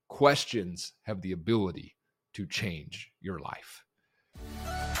Questions have the ability to change your life.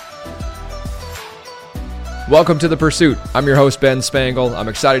 Welcome to The Pursuit. I'm your host, Ben Spangle. I'm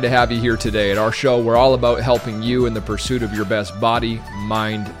excited to have you here today. At our show, we're all about helping you in the pursuit of your best body,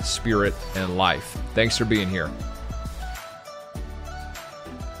 mind, spirit, and life. Thanks for being here.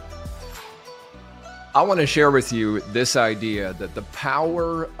 I want to share with you this idea that the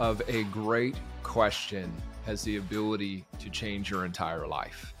power of a great question has the ability to change your entire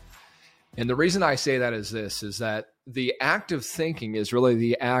life. And the reason I say that is this, is that the act of thinking is really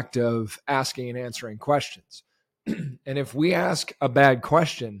the act of asking and answering questions. And if we ask a bad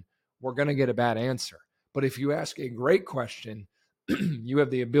question, we're going to get a bad answer. But if you ask a great question, you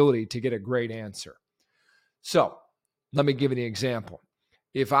have the ability to get a great answer. So let me give you an example.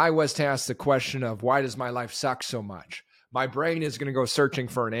 If I was to ask the question of why does my life suck so much, my brain is going to go searching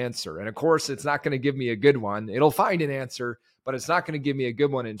for an answer. And of course, it's not going to give me a good one. It'll find an answer, but it's not going to give me a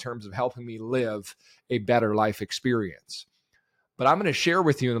good one in terms of helping me live a better life experience. But I'm going to share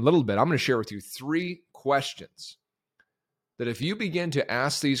with you in a little bit, I'm going to share with you 3 questions that if you begin to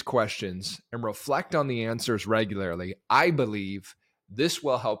ask these questions and reflect on the answers regularly, I believe this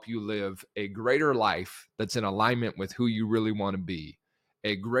will help you live a greater life that's in alignment with who you really want to be,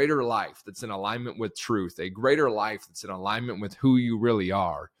 a greater life that's in alignment with truth, a greater life that's in alignment with who you really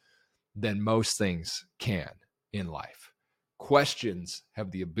are than most things can in life. Questions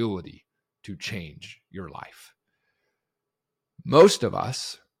have the ability to change your life. Most of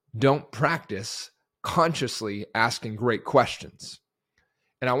us don't practice consciously asking great questions.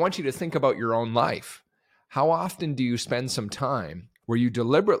 And I want you to think about your own life. How often do you spend some time where you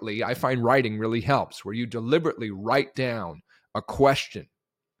deliberately, I find writing really helps, where you deliberately write down a question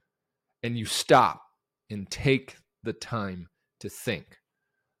and you stop and take the time to think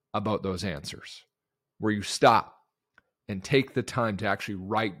about those answers, where you stop and take the time to actually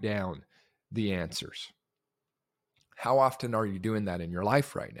write down the answers. How often are you doing that in your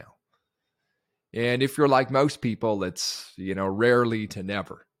life right now? And if you're like most people, it's, rarely to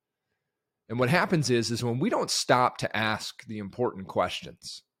never. And what happens is when we don't stop to ask the important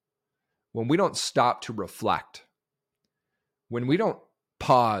questions, when we don't stop to reflect, when we don't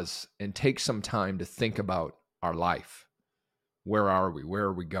pause and take some time to think about our life, where are we? Where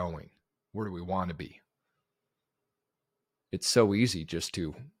are we going? Where do we want to be? It's so easy just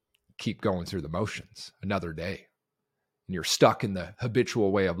to keep going through the motions another day. And you're stuck in the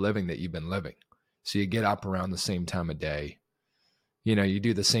habitual way of living that you've been living. So you get up around the same time of day. You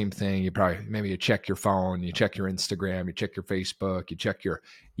do the same thing. Maybe you check your phone, you check your Instagram, you check your Facebook, you check your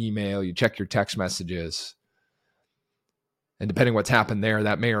email, you check your text messages. And depending what's happened there,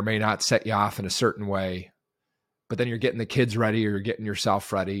 that may or may not set you off in a certain way. But then you're getting the kids ready or you're getting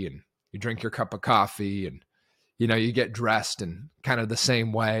yourself ready and you drink your cup of coffee and you get dressed in kind of the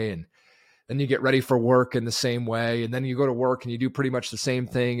same way, and then you get ready for work in the same way, and then you go to work and you do pretty much the same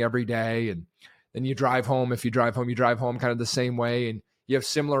thing every day, and then you drive home. If you drive home, kind of the same way, and you have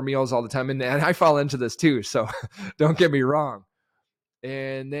similar meals all the time. And I fall into this too, so don't get me wrong.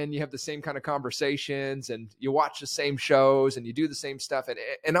 And then you have the same kind of conversations, and you watch the same shows, and you do the same stuff,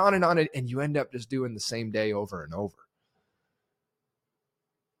 and on, and you end up just doing the same day over and over.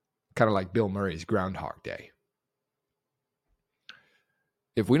 Kind of like Bill Murray's Groundhog Day.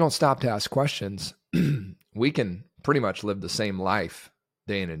 If we don't stop to ask questions, we can pretty much live the same life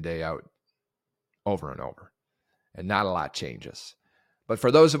day in and day out over and over, and not a lot changes. But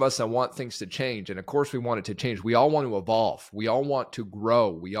for those of us that want things to change, and of course we want it to change, we all want to evolve. We all want to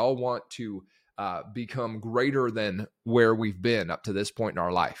grow. We all want to become greater than where we've been up to this point in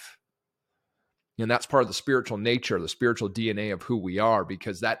our life. And that's part of the spiritual nature, the spiritual DNA of who we are,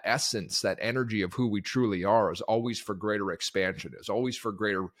 because that essence, that energy of who we truly are is always for greater expansion. It's always for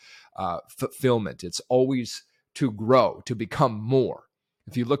greater fulfillment. It's always to grow, to become more.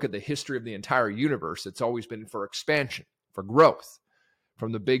 If you look at the history of the entire universe, it's always been for expansion, for growth.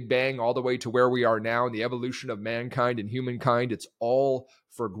 From the Big Bang all the way to where we are now and the evolution of mankind and humankind, it's all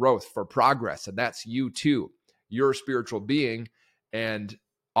for growth, for progress. And that's you too. You're a spiritual being, and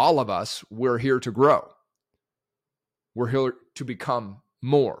all of us, we're here to grow. We're here to become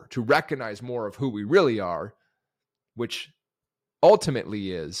more, to recognize more of who we really are, which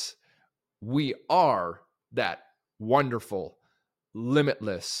ultimately is we are that wonderful,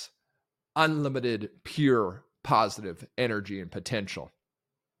 limitless, unlimited, pure, positive energy and potential.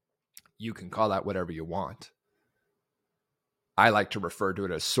 You can call that whatever you want. I like to refer to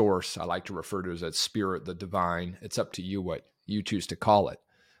it as source. I like to refer to it as spirit, the divine. It's up to you what you choose to call it.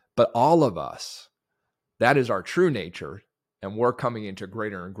 But all of us, that is our true nature, and we're coming into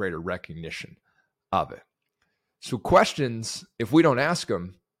greater and greater recognition of it. So questions, if we don't ask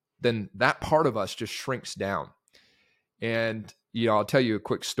them, then that part of us just shrinks down. And, I'll tell you a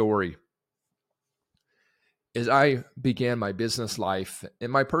quick story. As I began my business life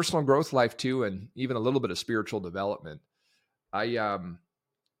and my personal growth life too, and even a little bit of spiritual development, I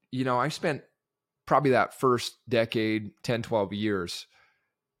spent probably that first decade, 10, 12 years,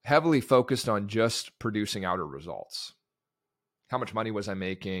 heavily focused on just producing outer results. How much money was I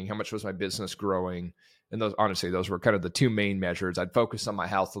making? How much was my business growing? And those were kind of the two main measures. I'd focus on my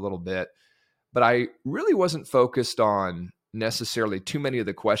health a little bit, but I really wasn't focused on necessarily too many of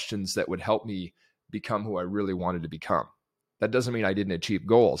the questions that would help me become who I really wanted to become. That doesn't mean I didn't achieve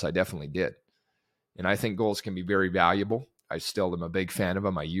goals. I definitely did. And I think goals can be very valuable. I still am a big fan of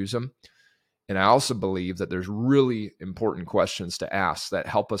them. I use them. And I also believe that there's really important questions to ask that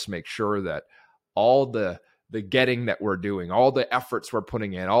help us make sure that all the getting that we're doing, all the efforts we're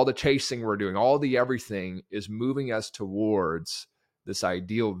putting in, all the chasing we're doing, all the everything is moving us towards this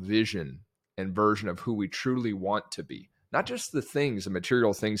ideal vision and version of who we truly want to be. Not just the things, the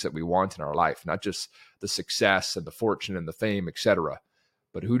material things that we want in our life, not just the success and the fortune and the fame, etc.,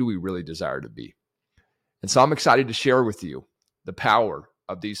 but who do we really desire to be? And so I'm excited to share with you the power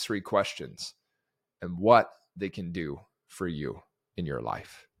of these three questions and what they can do for you in your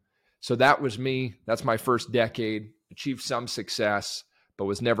life. So that was me. That's my first decade. Achieved some success, but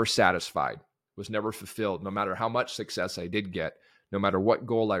was never satisfied, was never fulfilled. No matter how much success I did get, no matter what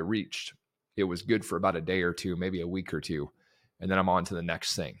goal I reached, it was good for about a day or two, maybe a week or two. And then I'm on to the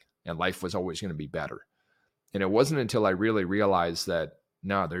next thing. And life was always going to be better. And it wasn't until I really realized that,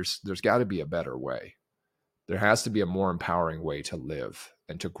 no, there's got to be a better way. There has to be a more empowering way to live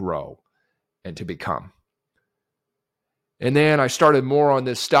and to grow and to become. And then I started more on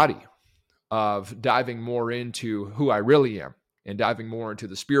this study of diving more into who I really am and diving more into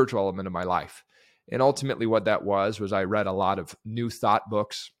the spiritual element of my life. And ultimately what that was I read a lot of New Thought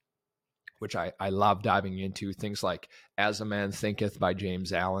books, which I love diving into, things like As a Man Thinketh by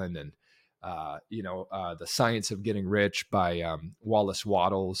James Allen and, The Science of Getting Rich by Wallace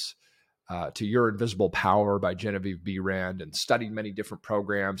Wattles, to Your Invisible Power by Genevieve B. Rand, and studied many different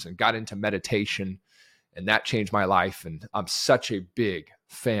programs and got into meditation, and that changed my life. And I'm such a big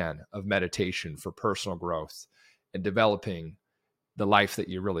fan of meditation for personal growth and developing the life that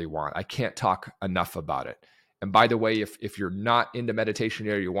you really want. I can't talk enough about it. And by the way, if you're not into meditation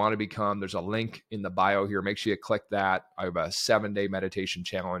yet, you want to become, there's a link in the bio here. Make sure you click that. I have a 7-day meditation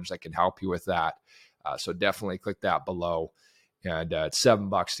challenge that can help you with that. So definitely click that below. And it's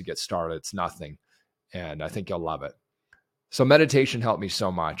 $7 to get started. It's nothing. And I think you'll love it. So meditation helped me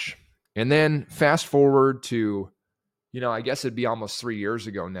so much. And then fast forward to, I guess it'd be almost 3 years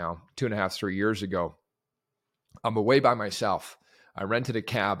ago now, 2.5, 3 years ago. I'm away by myself. I rented a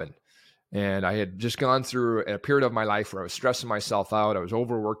cabin. And I had just gone through a period of my life where I was stressing myself out. I was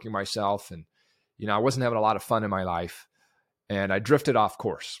overworking myself. And, I wasn't having a lot of fun in my life. And I drifted off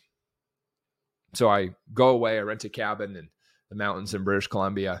course. So I go away, I rent a cabin in the mountains in British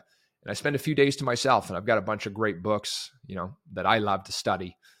Columbia. And I spend a few days to myself. And I've got a bunch of great books, that I love to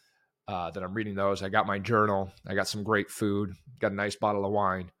study, that I'm reading those. I got my journal. I got some great food, got a nice bottle of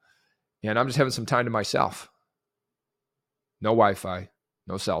wine. And I'm just having some time to myself. No Wi-Fi,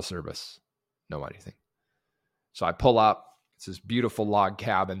 no cell service, no anything. So I pull up. It's this beautiful log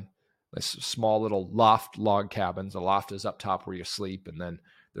cabin, this small little loft log cabins. The loft is up top where you sleep. And then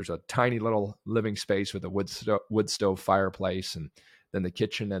there's a tiny little living space with a wood stove fireplace, and then the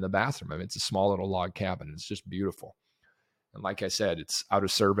kitchen and the bathroom. I mean, it's a small little log cabin. It's just beautiful. And like I said, it's out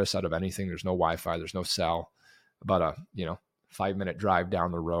of service, out of anything. There's no Wi-Fi. There's no cell. About a 5-minute drive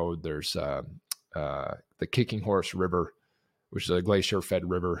down the road, there's the Kicking Horse River, which is a glacier-fed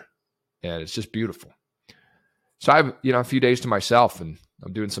river, and it's just beautiful. So I have, a few days to myself, and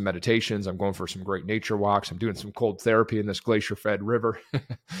I'm doing some meditations. I'm going for some great nature walks. I'm doing some cold therapy in this glacier-fed river,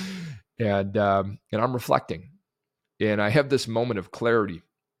 and I'm reflecting. And I have this moment of clarity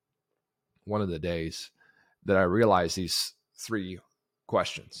one of the days that I realized these 3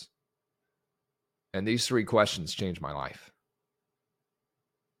 questions. And these 3 questions changed my life.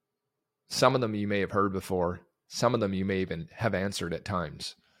 Some of them you may have heard before. Some of them you may even have answered at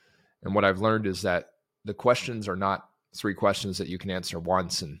times. And what I've learned is that the questions are not 3 questions that you can answer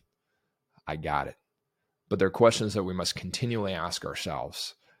once and I got it. But they're questions that we must continually ask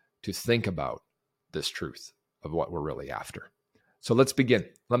ourselves to think about this truth of what we're really after. So let's begin.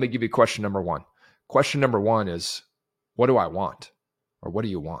 Let me give you question number 1. Question number 1 is, what do I want? Or what do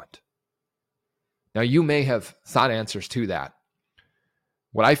you want? Now, you may have thought answers to that.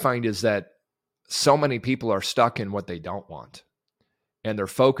 What I find is that so many people are stuck in what they don't want. And their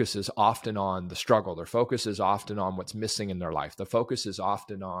focus is often on the struggle. Their focus is often on what's missing in their life. The focus is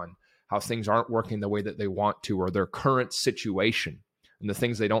often on how things aren't working the way that they want to, or their current situation and the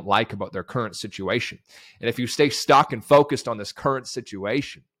things they don't like about their current situation. And if you stay stuck and focused on this current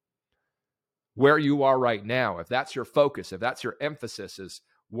situation, where you are right now, if that's your focus, if that's your emphasis, is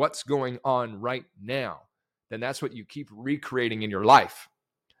what's going on right now, then that's what you keep recreating in your life.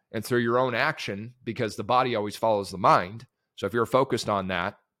 And through your own action, because the body always follows the mind. So if you're focused on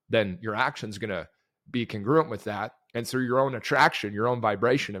that, then your action's going to be congruent with that. And through your own attraction, your own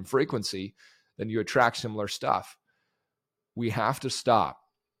vibration and frequency, then you attract similar stuff. We have to stop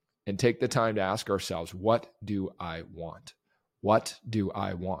and take the time to ask ourselves, what do I want? What do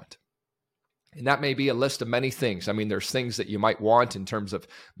I want? And that may be a list of many things. I mean, there's things that you might want in terms of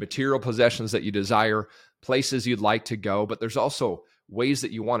material possessions that you desire, places you'd like to go, but there's also ways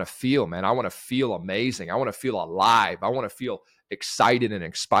that you want to feel, man. I want to feel amazing. I want to feel alive. I want to feel excited and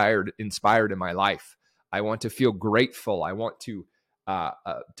inspired in my life. I want to feel grateful. I want to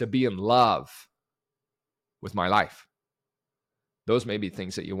be in love with my life. Those may be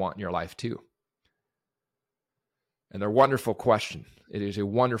things that you want in your life too. And they're a wonderful question. It is a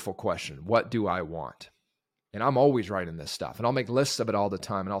wonderful question. What do I want? And I'm always writing this stuff, and I'll make lists of it all the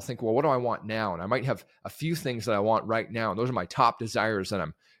time. And I'll think, well, what do I want now? And I might have a few things that I want right now. And those are my top desires that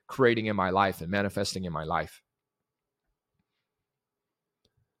I'm creating in my life and manifesting in my life.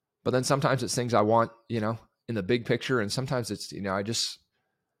 But then sometimes it's things I want, in the big picture. And sometimes it's,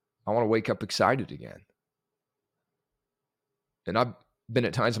 I want to wake up excited again. And I've been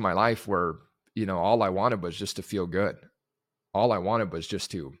at times in my life where, all I wanted was just to feel good. All I wanted was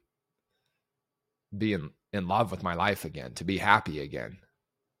just to be in love with my life again, to be happy again.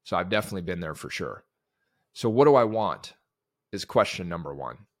 So I've definitely been there for sure. So what do I want is question number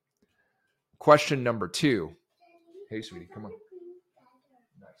one. Question number two. Hey, sweetie, come on.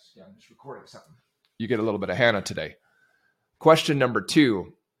 Nice. Yeah, I'm just recording something. You get a little bit of Hannah today. Question number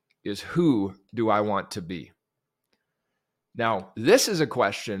two is, who do I want to be? Now, this is a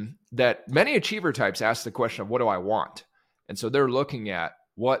question that many achiever types ask the question of, what do I want? And so they're looking at,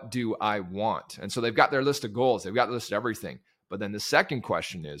 what do I want? And so they've got their list of goals. They've got the list of everything. But then the second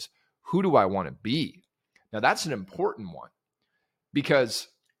question is, who do I want to be? Now, that's an important one, because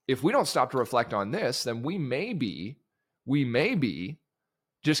if we don't stop to reflect on this, then we may be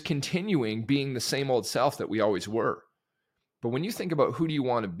just continuing being the same old self that we always were. But when you think about who do you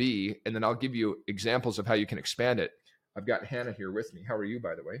want to be, and then I'll give you examples of how you can expand it. I've got Hannah here with me. How are you,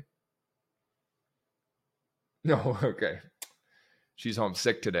 by the way? No, okay. She's home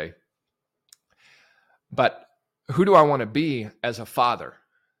sick today. But who do I want to be as a father?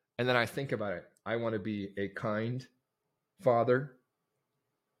 And then I think about it. I want to be a kind father.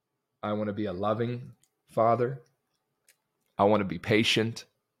 I want to be a loving father. I want to be patient.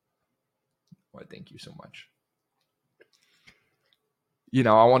 Why, thank you so much.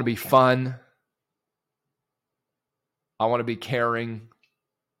 I want to be fun. I want to be caring.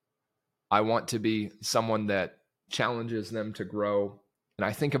 I want to be someone that challenges them to grow. And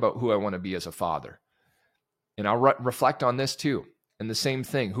I think about who I want to be as a father. And I'll reflect on this too. And the same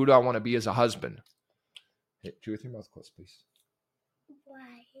thing. Who do I want to be as a husband? Hey, chew with your mouth closed, please.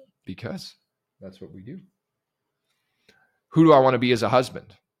 Why? Because that's what we do. Who do I want to be as a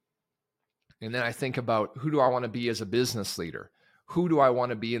husband? And then I think about, who do I want to be as a business leader? Who do I want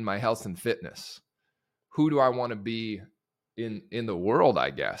to be in my health and fitness? Who do I want to be in the world,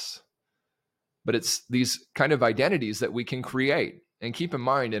 I guess? But it's these kind of identities that we can create. And keep in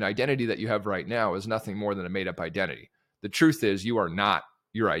mind, an identity that you have right now is nothing more than a made-up identity. The truth is, you are not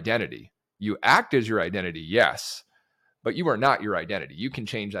your identity. You act as your identity, yes, but you are not your identity. You can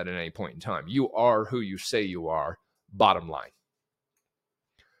change that at any point in time. You are who you say you are, bottom line.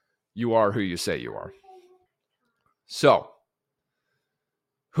 You are who you say you are. So,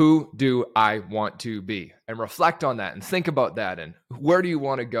 who do I want to be? And reflect on that and think about that. And where do you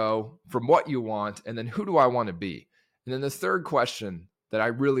want to go from what you want? And then who do I want to be? And then the third question that I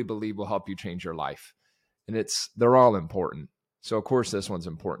really believe will help you change your life. And they're all important. So of course, this one's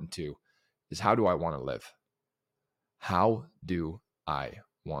important too, is, how do I want to live? How do I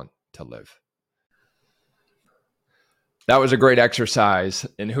want to live? That was a great exercise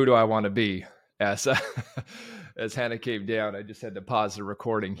in who do I want to be. As Hannah came down, I just had to pause the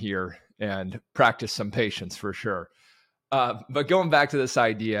recording here and practice some patience for sure. But going back to this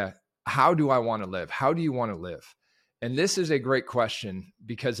idea, how do I want to live? How do you want to live? And this is a great question,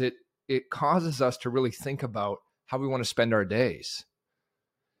 because it causes us to really think about how we want to spend our days.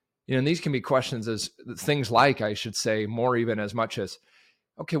 And these can be questions as things like, I should say, more even as much as,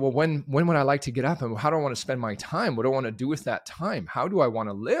 okay, well, when would I like to get up, and how do I want to spend my time? What do I want to do with that time? How do I want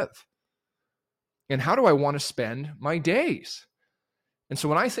to live? And how do I want to spend my days? And so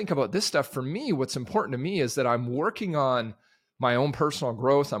when I think about this stuff, for me, what's important to me is that I'm working on my own personal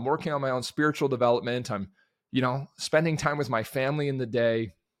growth. I'm working on my own spiritual development. I'm, spending time with my family in the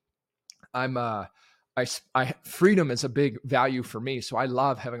day. Freedom is a big value for me. So I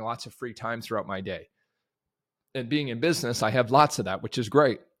love having lots of free time throughout my day. And being in business, I have lots of that, which is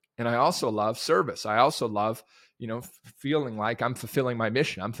great. And I also love service. I also love, feeling like I'm fulfilling my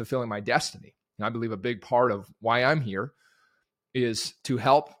mission. I'm fulfilling my destiny. And I believe a big part of why I'm here is to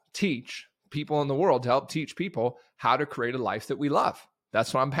help teach people in the world, to help teach people how to create a life that we love.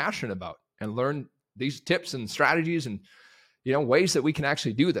 That's what I'm passionate about, and learn these tips and strategies and, ways that we can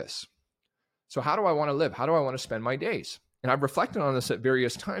actually do this. So how do I want to live? How do I want to spend my days? And I've reflected on this at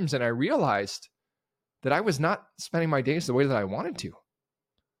various times, and I realized that I was not spending my days the way that I wanted to.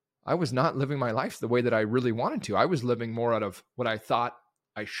 I was not living my life the way that I really wanted to. I was living more out of what I thought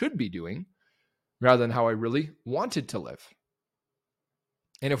I should be doing rather than how I really wanted to live.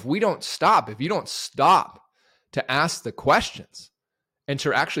 And if you don't stop to ask the questions and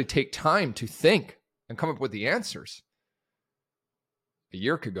to actually take time to think and come up with the answers, a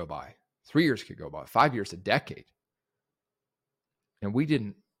year could go by, 3 years could go by, 5 years, a decade. And we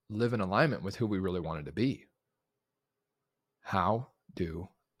didn't live in alignment with who we really wanted to be. How do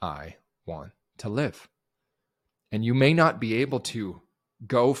I want to live? And you may not be able to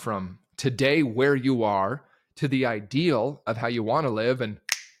go from today where you are to the ideal of how you want to live, and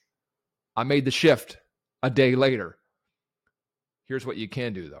I made the shift a day later. Here's what you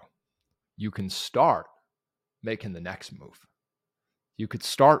can do, though. You can start making the next move. You could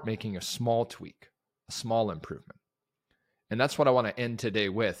start making a small tweak, a small improvement. And that's what I want to end today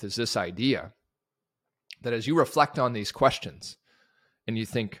with, is this idea that as you reflect on these questions and you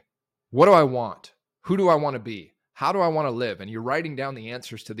think, what do I want? Who do I want to be? How do I want to live? And you're writing down the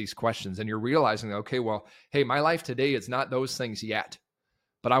answers to these questions, and you're realizing, okay, well, hey, my life today is not those things yet,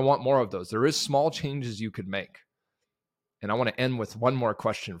 but I want more of those. There is small changes you could make. And I want to end with one more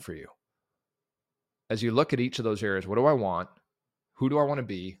question for you. As you look at each of those areas, what do I want? Who do I want to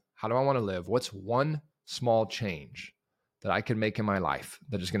be? How do I want to live? What's one small change that I can make in my life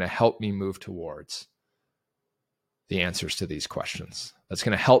that is going to help me move towards the answers to these questions? That's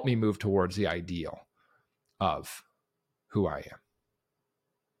going to help me move towards the ideal of who I am.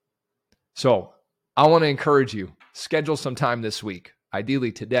 So I want to encourage you, schedule some time this week,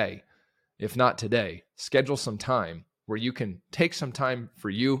 ideally today. If not today, schedule some time where you can take some time for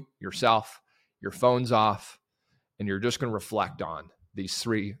you, yourself, your phone's off, and you're just going to reflect on these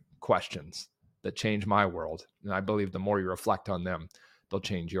 3 questions that change my world. And I believe the more you reflect on them, they'll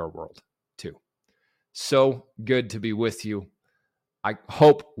change your world too. So good to be with you. I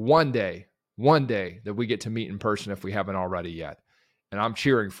hope one day that we get to meet in person if we haven't already yet. And I'm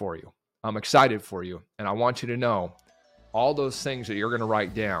cheering for you. I'm excited for you. And I want you to know all those things that you're going to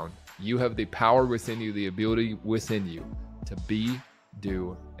write down, you have the power within you, the ability within you to be,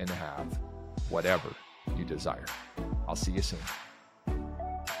 do, and have whatever you desire. I'll see you soon.